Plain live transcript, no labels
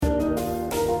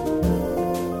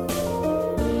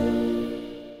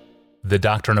The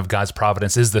doctrine of God's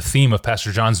providence is the theme of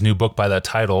Pastor John's new book by that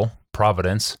title,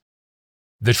 Providence.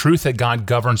 The truth that God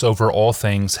governs over all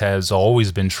things has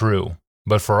always been true.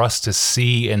 But for us to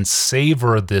see and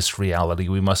savor this reality,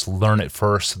 we must learn it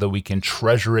first so that we can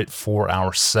treasure it for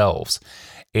ourselves.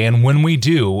 And when we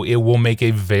do, it will make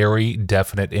a very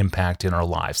definite impact in our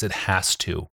lives. It has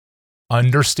to.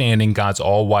 Understanding God's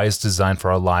all-wise design for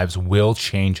our lives will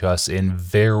change us in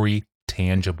very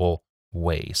tangible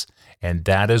ways. And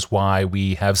that is why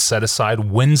we have set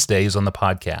aside Wednesdays on the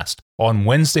podcast. On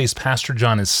Wednesdays, Pastor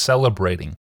John is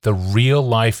celebrating the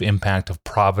real-life impact of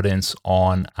providence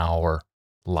on our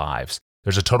lives.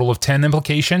 There's a total of 10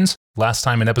 implications. Last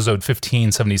time in episode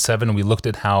 1577, we looked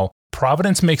at how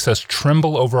providence makes us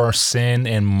tremble over our sin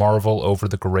and marvel over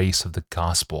the grace of the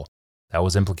gospel. That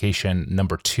was implication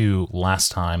number 2 last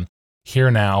time.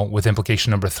 Here now, with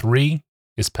implication number 3,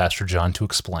 is Pastor John to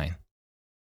explain.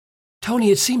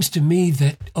 Tony, it seems to me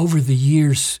that over the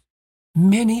years,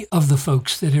 many of the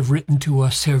folks that have written to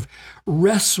us have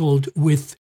wrestled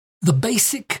with the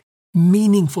basic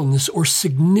meaningfulness or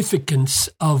significance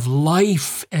of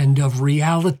life and of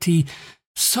reality,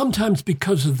 sometimes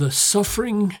because of the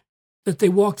suffering that they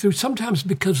walk through, sometimes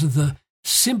because of the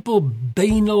simple,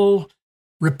 banal,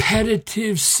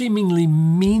 repetitive, seemingly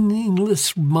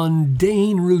meaningless,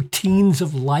 mundane routines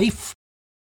of life.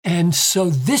 And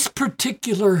so this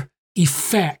particular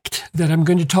effect that I'm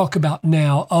going to talk about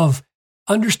now of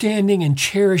understanding and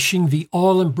cherishing the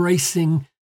all-embracing,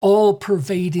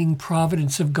 all-pervading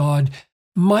providence of God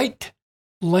might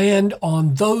land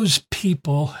on those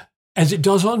people, as it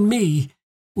does on me,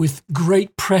 with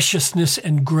great preciousness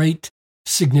and great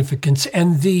significance.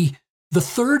 And the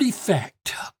third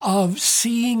effect of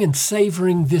seeing and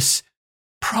savoring this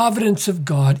providence of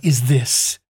God is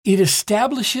this. It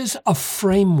establishes a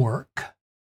framework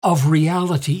of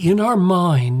reality in our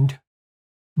mind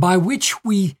by which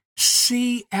we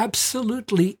see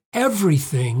absolutely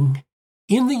everything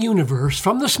in the universe,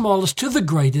 from the smallest to the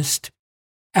greatest,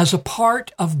 as a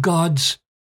part of God's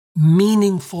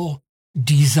meaningful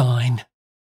design.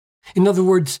 In other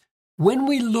words, when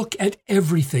we look at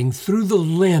everything through the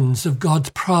lens of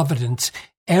God's providence,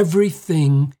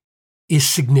 everything is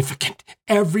significant.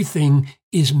 Everything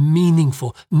is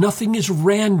meaningful. Nothing is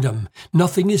random.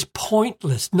 Nothing is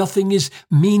pointless. Nothing is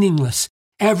meaningless.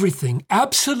 Everything,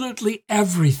 absolutely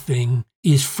everything,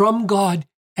 is from God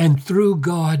and through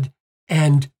God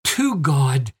and to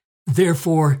God.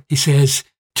 Therefore, he says,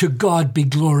 to God be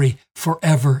glory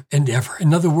forever and ever.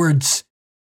 In other words,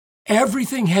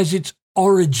 everything has its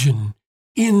origin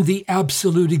in the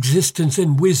absolute existence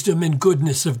and wisdom and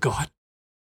goodness of God.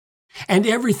 And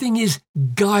everything is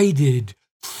guided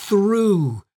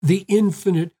through the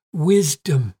infinite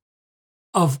wisdom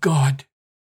of God.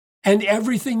 And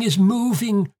everything is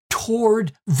moving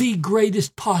toward the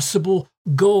greatest possible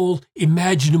goal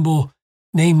imaginable,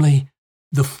 namely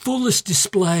the fullest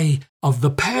display of the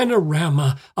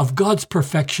panorama of God's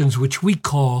perfections, which we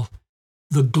call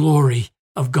the glory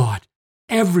of God.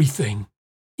 Everything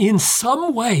in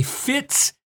some way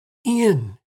fits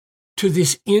in to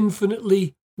this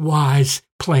infinitely wise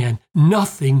plan.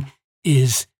 Nothing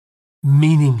is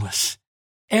meaningless.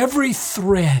 Every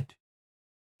thread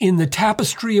in the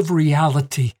tapestry of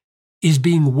reality is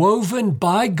being woven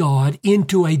by God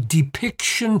into a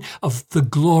depiction of the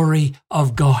glory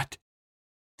of God.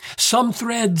 Some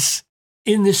threads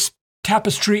in this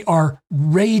tapestry are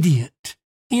radiant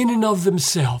in and of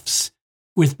themselves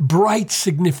with bright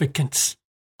significance.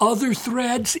 Other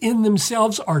threads in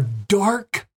themselves are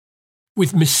dark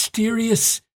with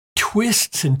mysterious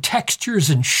twists and textures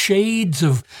and shades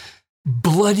of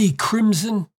bloody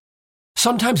crimson.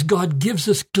 Sometimes God gives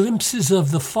us glimpses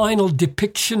of the final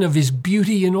depiction of his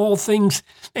beauty in all things,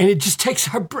 and it just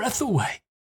takes our breath away.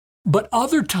 But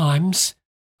other times,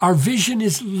 our vision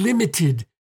is limited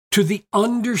to the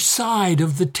underside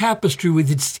of the tapestry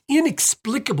with its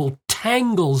inexplicable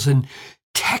tangles and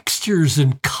textures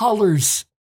and colors.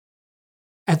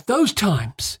 At those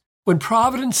times, when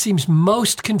providence seems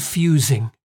most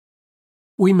confusing,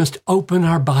 we must open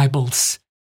our Bibles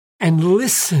and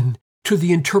listen to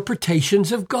the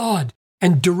interpretations of God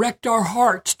and direct our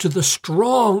hearts to the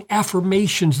strong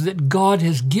affirmations that God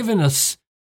has given us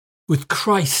with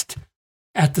Christ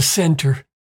at the center,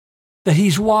 that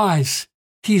he's wise,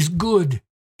 he's good,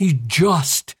 he's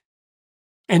just,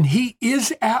 and he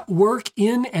is at work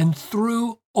in and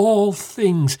through all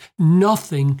things.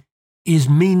 Nothing is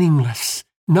meaningless.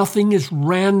 Nothing is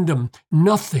random.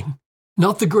 Nothing.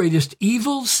 Not the greatest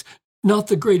evils, not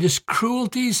the greatest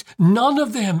cruelties. None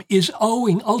of them is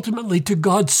owing ultimately to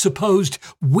God's supposed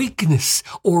weakness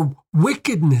or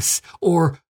wickedness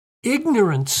or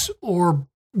ignorance or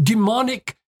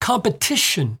demonic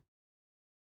competition.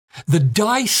 The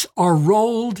dice are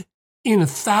rolled in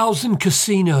 1,000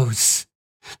 casinos,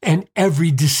 and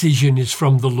every decision is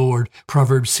from the Lord,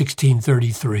 Proverbs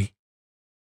 16:33.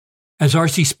 As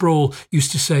R.C. Sproul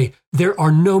used to say, there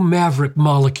are no maverick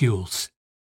molecules.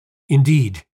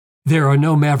 Indeed, there are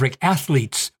no maverick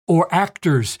athletes or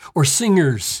actors or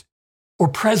singers or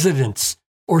presidents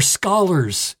or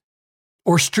scholars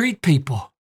or street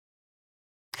people.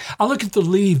 I look at the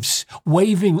leaves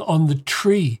waving on the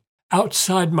tree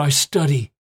outside my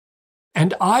study,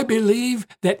 and I believe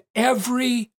that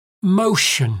every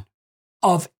motion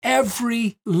of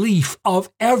every leaf of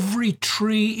every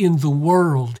tree in the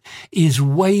world is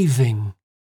waving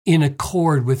in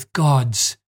accord with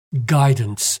God's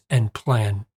guidance and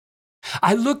plan.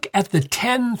 I look at the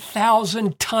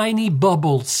 10,000 tiny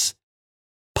bubbles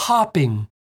popping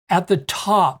at the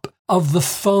top of the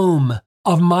foam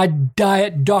of my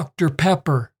Diet Dr.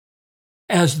 Pepper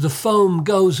as the foam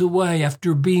goes away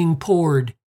after being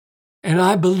poured. And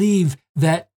I believe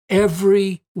that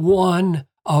every one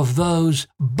of those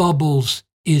bubbles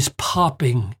is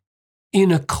popping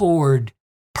in accord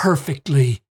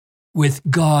perfectly with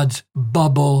God's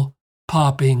bubble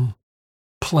popping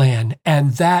plan.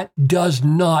 And that does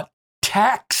not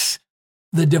tax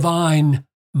the divine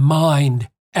mind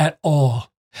at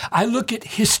all. I look at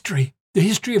history, the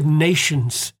history of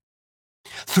nations,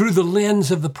 through the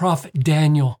lens of the prophet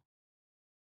Daniel.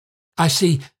 I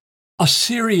see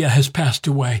Assyria has passed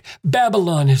away,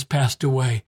 Babylon has passed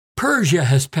away, Persia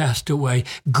has passed away,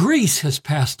 Greece has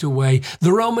passed away,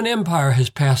 the Roman Empire has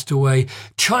passed away,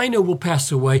 China will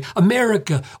pass away,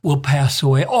 America will pass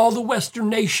away, all the Western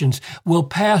nations will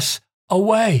pass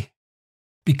away,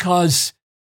 because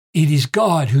it is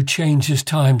God who changes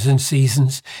times and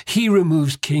seasons. He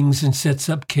removes kings and sets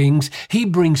up kings. He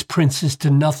brings princes to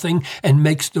nothing and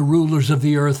makes the rulers of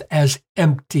the earth as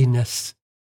emptiness.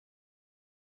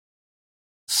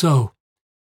 So,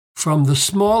 from the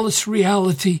smallest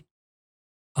reality,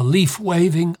 a leaf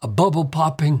waving, a bubble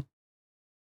popping,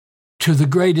 to the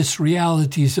greatest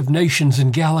realities of nations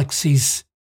and galaxies,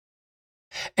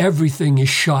 everything is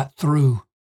shot through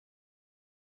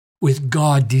with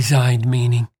God-designed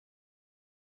meaning.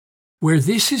 Where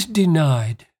this is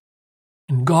denied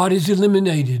and God is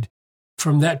eliminated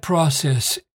from that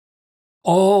process,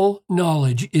 all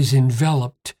knowledge is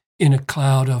enveloped in a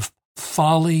cloud of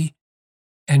folly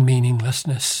and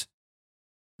meaninglessness.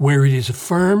 Where it is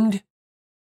affirmed,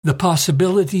 the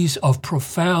possibilities of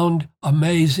profound,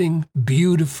 amazing,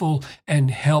 beautiful,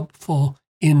 and helpful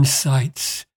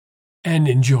insights and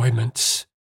enjoyments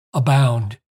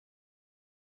abound.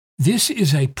 This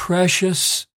is a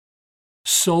precious,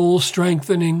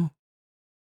 soul-strengthening,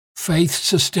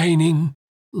 faith-sustaining,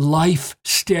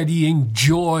 life-steadying,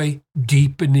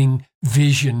 joy-deepening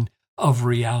vision of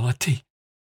reality.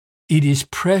 It is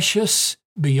precious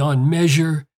beyond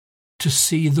measure to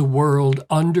see the world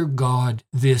under God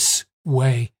this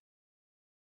way.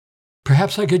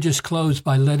 Perhaps I could just close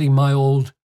by letting my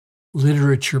old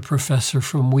literature professor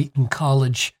from Wheaton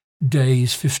College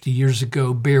days 50 years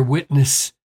ago bear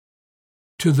witness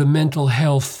to the mental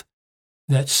health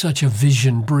that such a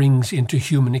vision brings into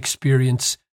human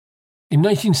experience. In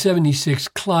 1976,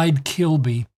 Clyde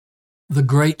Kilby, the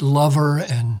great lover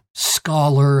and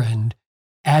scholar and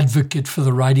advocate for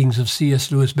the writings of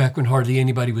C.S. Lewis, back when hardly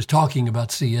anybody was talking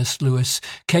about C.S. Lewis,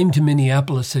 came to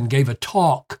Minneapolis and gave a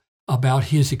talk about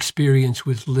his experience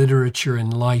with literature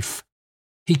and life.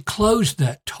 He closed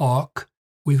that talk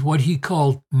with what he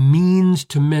called means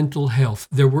to mental health.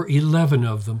 There were 11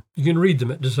 of them. You can read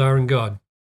them at Desiring God.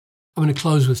 I'm going to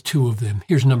close with 2 of them.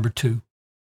 Here's number 2.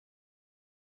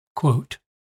 Quote,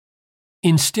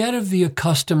 "Instead of the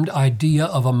accustomed idea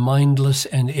of a mindless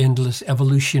and endless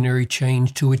evolutionary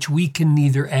change to which we can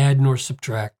neither add nor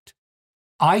subtract,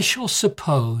 I shall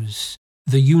suppose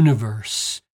the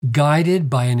universe guided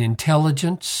by an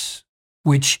intelligence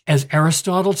which, as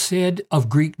Aristotle said of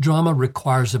Greek drama,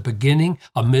 requires a beginning,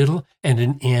 a middle, and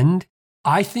an end.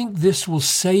 I think this will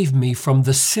save me from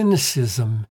the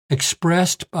cynicism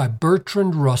expressed by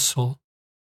Bertrand Russell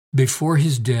before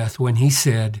his death when he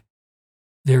said,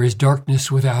 'There is darkness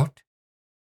without,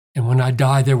 and when I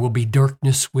die there will be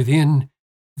darkness within.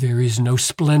 There is no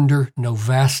splendor, no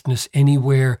vastness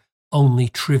anywhere, only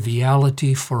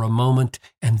triviality for a moment,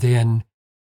 and then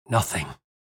nothing.'"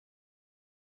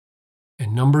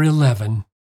 And number 11,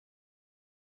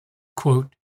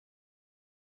 quote,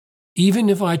 "Even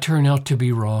if I turn out to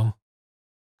be wrong,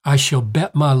 I shall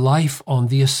bet my life on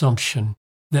the assumption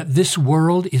that this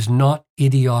world is not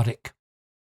idiotic,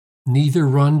 neither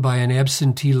run by an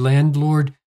absentee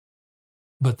landlord,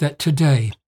 but that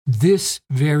today, this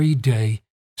very day,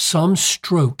 some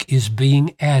stroke is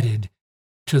being added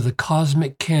to the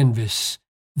cosmic canvas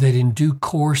that in due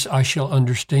course I shall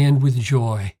understand with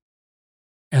joy,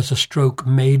 as a stroke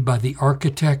made by the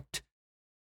architect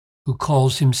who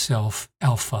calls himself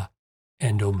Alpha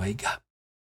and Omega.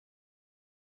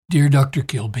 Dear Dr.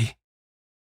 Kilby,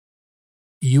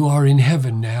 you are in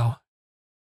heaven now,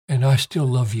 and I still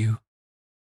love you.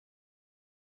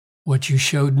 What you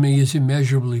showed me is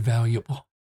immeasurably valuable.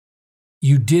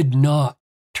 You did not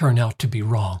turn out to be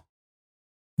wrong.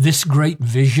 This great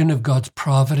vision of God's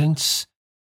providence,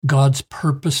 God's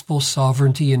purposeful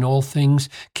sovereignty in all things,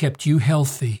 kept you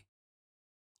healthy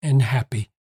and happy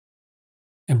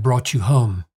and brought you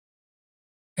home.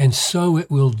 And so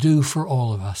it will do for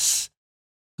all of us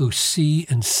who see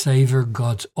and savor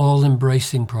God's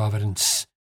all-embracing providence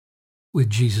with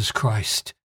Jesus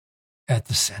Christ at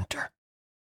the center.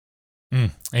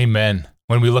 Amen.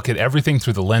 When we look at everything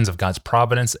through the lens of God's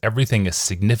providence, everything is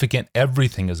significant,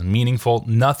 everything is meaningful,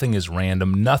 nothing is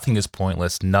random, nothing is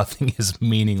pointless, nothing is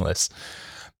meaningless.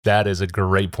 That is a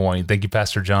great point. Thank you,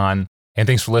 Pastor John. And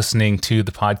thanks for listening to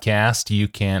the podcast. You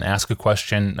can ask a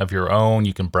question of your own.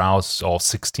 You can browse all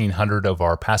 1,600 of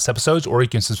our past episodes, or you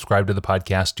can subscribe to the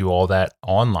podcast. Do all that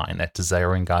online at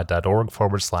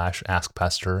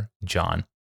desiringgod.org/askpastorjohn.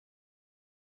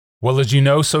 Well, as you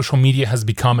know, social media has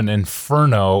become an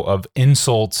inferno of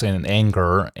insults and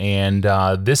anger, and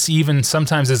this even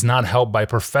sometimes is not helped by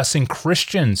professing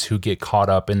Christians who get caught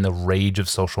up in the rage of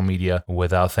social media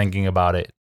without thinking about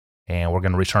it. And we're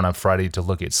going to return on Friday to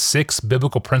look at 6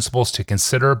 biblical principles to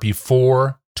consider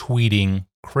before tweeting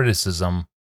criticism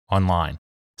online.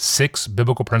 6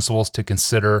 biblical principles to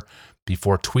consider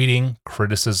before tweeting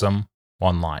criticism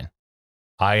online.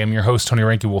 I am your host, Tony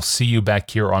Reinke. We'll see you back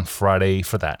here on Friday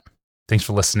for that. Thanks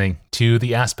for listening to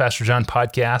the Ask Pastor John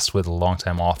podcast with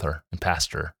longtime author and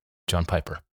pastor John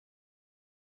Piper.